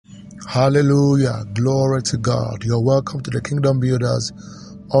Hallelujah. Glory to God. You're welcome to the Kingdom Builders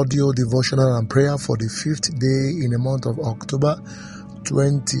audio devotional and prayer for the 5th day in the month of October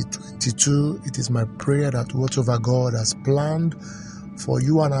 2022. It is my prayer that whatever God has planned for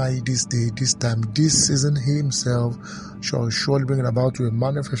you and I this day, this time, this season, He Himself shall surely bring it about to a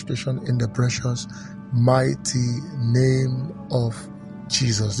manifestation in the precious, mighty name of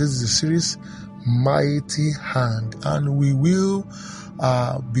Jesus. This is the series, Mighty Hand, and we will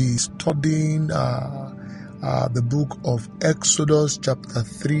be studying the book of Exodus chapter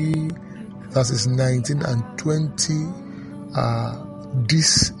 3 verses 19 and 20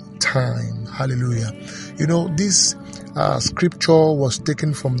 this time. Hallelujah. You know, this scripture was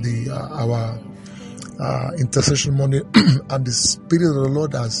taken from our intercession Monday and the Spirit of the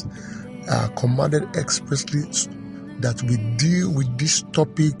Lord has commanded expressly that we deal with this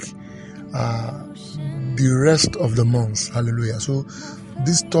topic the rest of the months. Hallelujah. So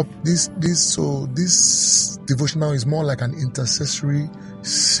this devotional is more like an intercessory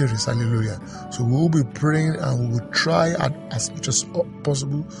series. Hallelujah. So we will be praying and we will try as much as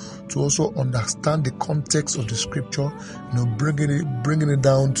possible to also understand the context of the scripture, breaking it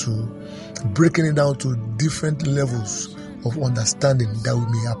down to different levels of understanding that we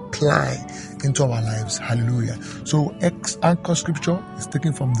may apply into our lives. Hallelujah. So anchor scripture is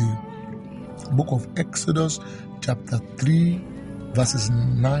taken from the book of Exodus chapter 3 verses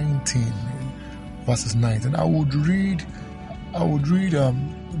 19. I would read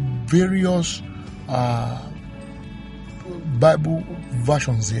various Bible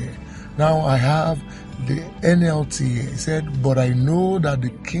versions here. Now I have the NLT here. It said, "But I know that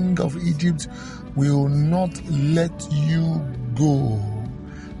the king of Egypt will not let you go."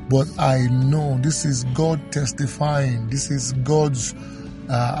 But I know, this is God testifying. This is God's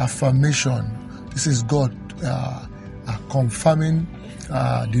affirmation. This is God confirming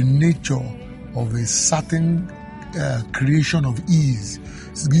the nature of a certain creation of ease.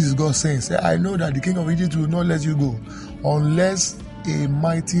 This is God saying, "I know that the king of Egypt will not let you go unless a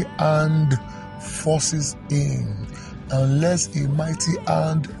mighty hand forces in." Unless a mighty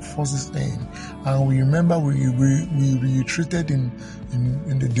hand forces in. And we remember we reiterated in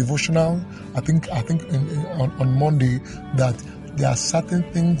the devotional, I think on Monday, that there are certain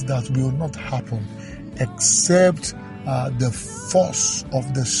things that will not happen except the force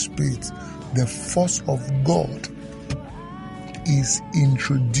of the Spirit, the force of God is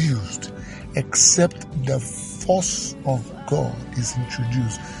introduced. Except the force of God is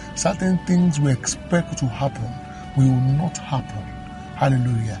introduced, certain things we expect to happen will not happen.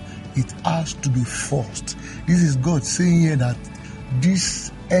 Hallelujah. It has to be forced. This is God saying here that this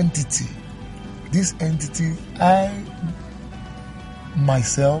entity, I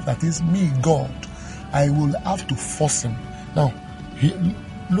myself, that is me, God, I will have to force him. Now,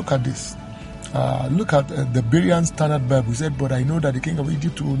 look at this. Look at the Berean Standard Bible. It said, "But I know that the king of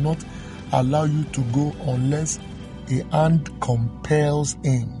Egypt will not allow you to go unless a hand compels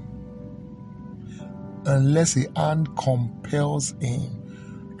him." Unless a hand compels him.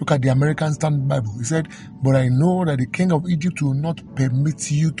 Look at the American Standard Bible. It said, "But I know that the king of Egypt will not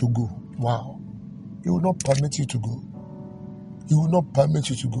permit you to go." Wow. He will not permit you to go. He will not permit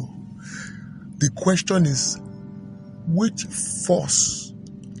you to go. The question is, which force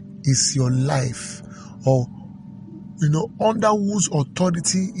is your life? Or, under whose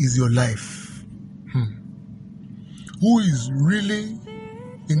authority is your life? Who is really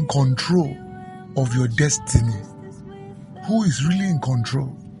in control of your destiny? Who is really in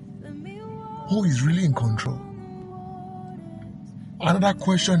control? Who is really in control? Another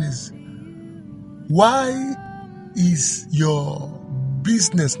question is, why is your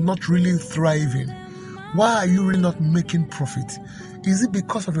business not really thriving? Why are you really not making profit? Is it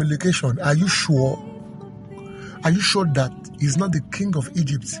because of your location? Are you sure? Are you sure that he's not the king of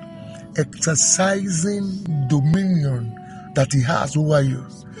Egypt exercising dominion that he has over you?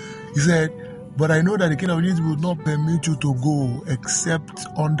 He said, "But I know that the king of Egypt will not permit you to go except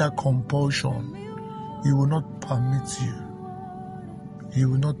under compulsion." He will not permit you. He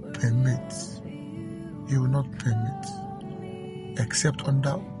will not permit. He will not permit. Except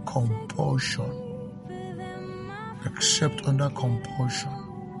under compulsion. Except under compulsion.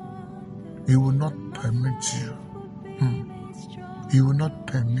 He will not permit you. He will not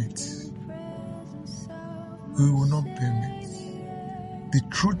permit. He will not permit. The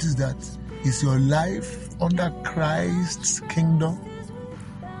truth is that, is your life under Christ's kingdom?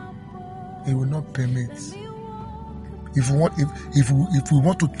 He will not permit. If we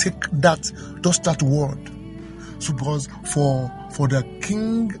want to take just that word, so because for the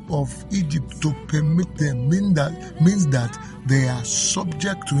king of Egypt to permit them means that they are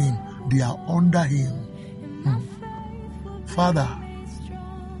subject to him they are under him. Father,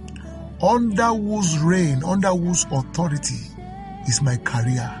 under whose reign, under whose authority is my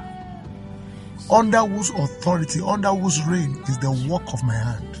career, under whose authority, under whose reign is the work of my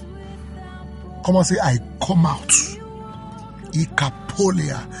hand. Come on, say, I come out.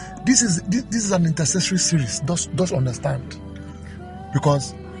 Ikapolia. This is an intercessory series. Just understand.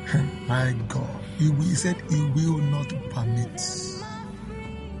 Because, my God, he said he will not permit.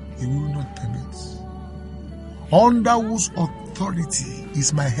 He will not permit. Under whose authority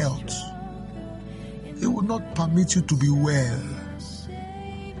is my health. He will not permit you to be well.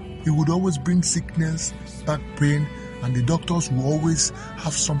 He would always bring sickness, back pain, and the doctors will always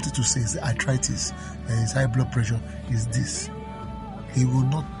have something to say. It's the arthritis, it's high blood pressure, is this. He will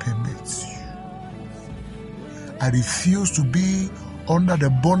not permit you. I refuse to be under the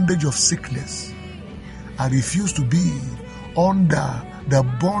bondage of sickness. I refuse to be under the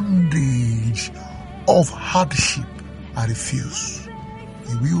bondage of hardship. I refuse.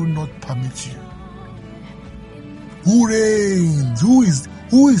 He will not permit you. Who reigns? Who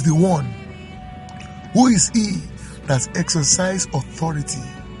is the one? Who is he that exercises authority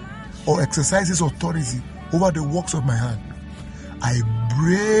or exercises authority over the works of my hand? I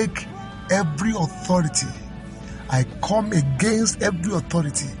break every authority. I come against every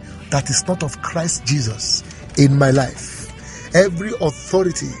authority that is not of Christ Jesus in my life. Every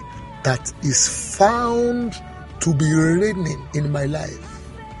authority that is found to be reigning in my life.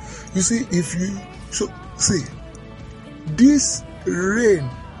 You see, this reign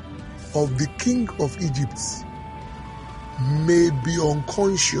of the king of Egypt may be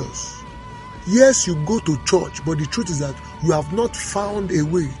unconscious. Yes, you go to church, but the truth is that you have not found a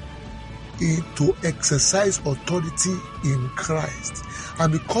way to exercise authority in Christ.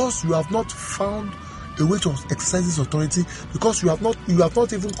 And because you have not found a way to exercise this authority, because you have not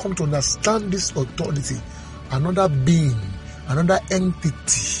even come to understand this authority, another being, another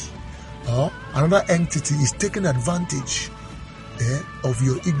entity is taking advantage of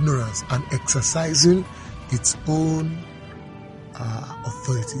your ignorance and exercising its own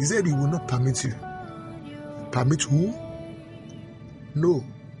authority. He said he will not permit you. Permit who? No.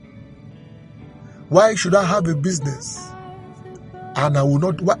 Why should I have a business and I will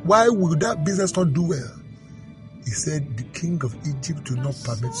not? Why will that business not do well? He said the king of Egypt will not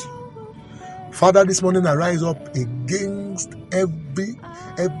permit you. Father, this morning I rise up against every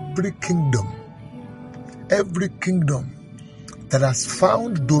kingdom that has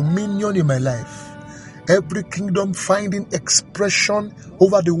found dominion in my life. Every kingdom finding expression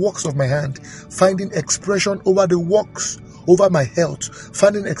over the works of my hand, finding expression over the works, over my health,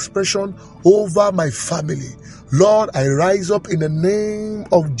 finding expression over my family. Lord, I rise up in the name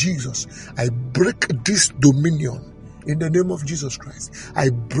of Jesus. I break this dominion in the name of Jesus Christ. I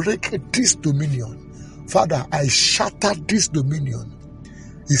break this dominion. Father, I shatter this dominion.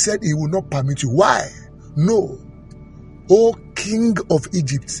 He said he will not permit you. Why? No. O King of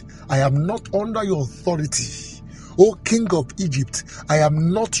Egypt, I am not under your authority. O King of Egypt, I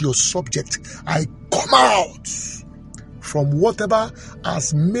am not your subject. I come out from whatever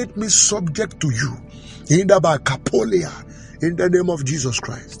has made me subject to you. In the name of Jesus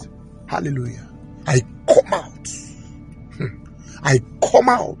Christ. Hallelujah. I come out. I come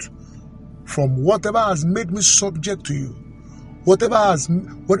out from whatever has made me subject to you. Whatever has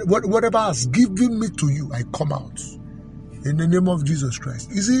given me to you, I come out. In the name of Jesus Christ.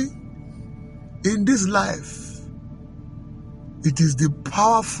 You see, in this life, it is the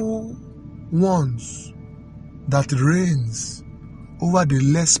powerful ones that reigns over the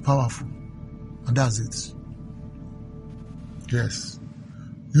less powerful. And that's it. Yes.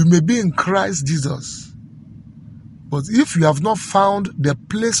 You may be in Christ Jesus, but if you have not found the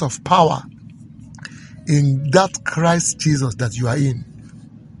place of power in that Christ Jesus that you are in,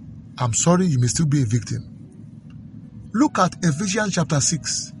 I'm sorry, you may still be a victim. Look at Ephesians chapter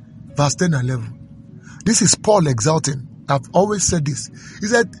 6, verse 10 and 11. This is Paul exalting. I've always said this. He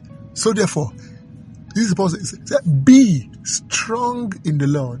said, so therefore, this is Paul said, be strong in the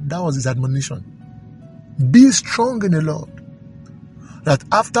Lord. That was his admonition. Be strong in the Lord. That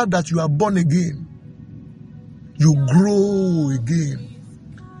after that you are born again, you grow again.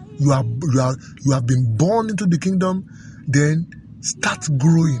 You have been born into the kingdom, then start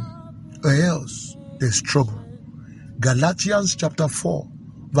growing, or else there's struggle. Galatians chapter 4,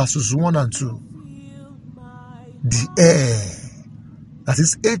 verses 1 and 2. The heir, that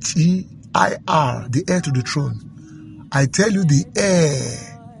is H-E-I-R, the heir to the throne. I tell you, the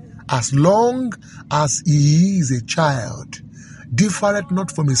heir, as long as he is a child, differeth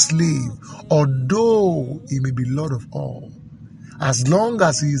not from a slave, although he may be Lord of all. As long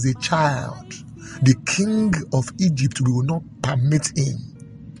as he is a child, the king of Egypt will not permit him.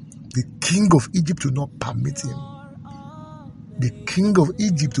 The king of Egypt will not permit him. The king of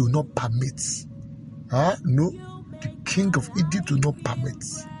Egypt will not permit. No, the king of Egypt will not permit.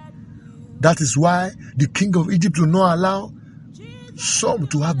 That is why the king of Egypt will not allow some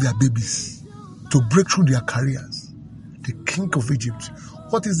to have their babies, to break through their careers. The king of Egypt.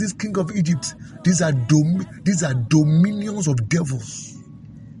 What is this king of Egypt? These are dominions of devils.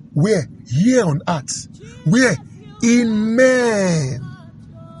 Where? Here on earth. Where? In men.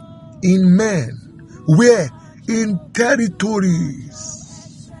 In men. Where? In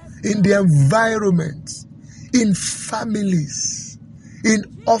territories. In the environment. In families. In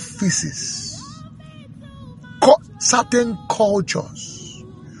offices. Certain cultures.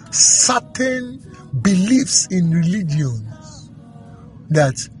 Certain beliefs in religions.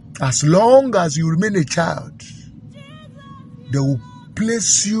 That as long as you remain a child, they will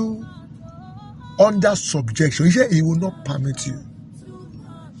place you under subjection. He said he will not permit you.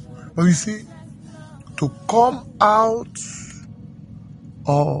 But you see, to come out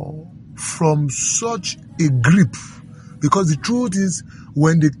from such a grip, because the truth is,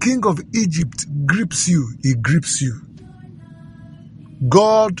 when the king of Egypt grips you, he grips you.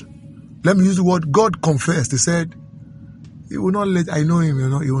 God, let me use the word, God confessed. He said, he will not let, I know him,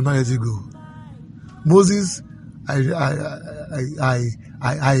 he will not let you go. Moses, I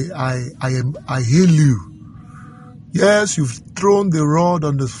hail you. Yes, you've thrown the rod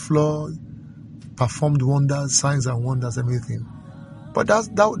on the floor, performed wonders, signs and wonders, everything. But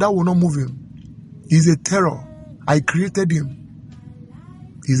that will not move him. He's a terror. I created him.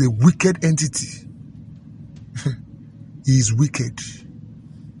 He's a wicked entity. He is wicked.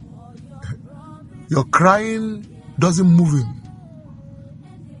 Your crying doesn't move him.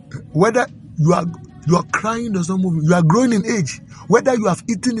 Whether you are crying does not move him. You are growing in age. Whether you have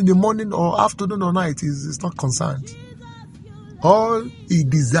eaten in the morning or afternoon or night is not concerned. All he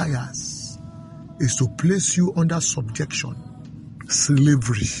desires is to place you under subjection,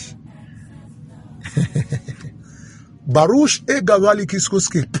 slavery. Baruch egavali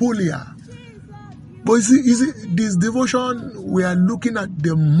kiskoske pulia. But you see, this devotion, we are looking at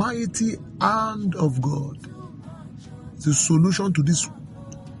the mighty hand of God. The solution to this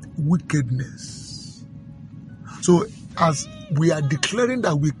wickedness. So as we are declaring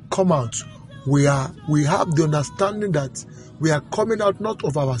that we come out, we have the understanding that we are coming out not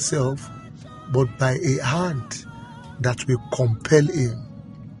of ourselves, but by a hand that will compel him.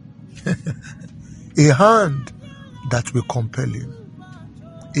 A hand that will compel him.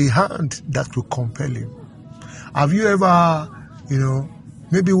 A hand that will compel him. Have you ever,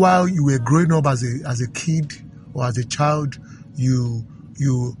 maybe while you were growing up as a kid or as a child, you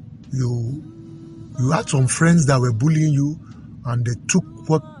had some friends that were bullying you, and they took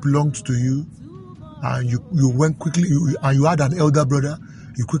what belonged to you, and you went quickly, and you had an elder brother.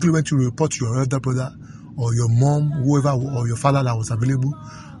 You quickly went to report to your elder brother or your mom, whoever, or your father that was available,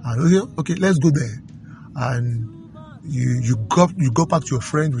 and okay, let's go there. And you go back to your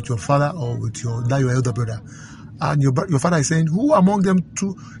friend with your father or with your elder brother, and your father is saying, who among them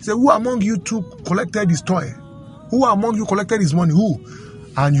two? He said, who among you two collected his toy? Who among you collected his money? Who?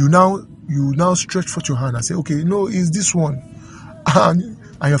 And you now stretch forth your hand and say, okay, no, it's this one. And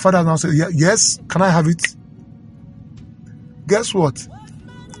your father now says, yes, can I have it? Guess what?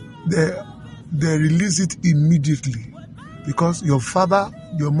 They release it immediately, because your father,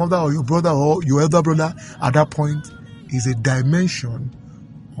 your mother, or your brother, or your elder brother at that point is a dimension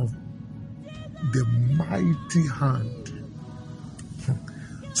of the mighty hand.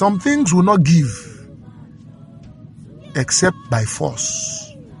 Some things will not give except by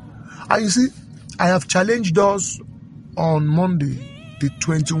force. And you see, I have challenged us on Monday, the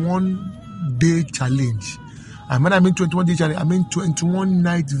 21-day challenge. And when I mean 21-day challenge, I mean 21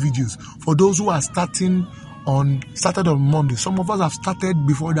 night videos. For those who are started on Monday. Some of us have started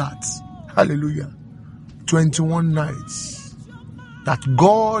before that. Hallelujah. 21 nights. That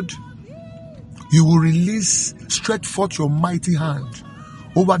God, you will release, stretch forth your mighty hand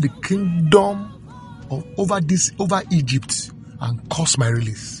over the kingdom over Egypt, and cause my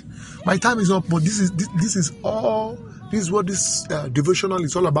release. My time is up, but this is what this devotional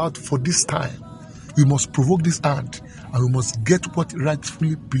is all about for this time. We must provoke this hand, and we must get what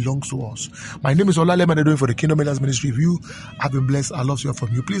rightfully belongs to us. My name is Olalema Nedoe for the Kingdom Builders Ministry. If you have been blessed, I love to hear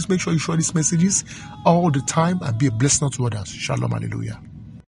from you. Please make sure you share these messages all the time and be a blessing to others. Shalom, hallelujah.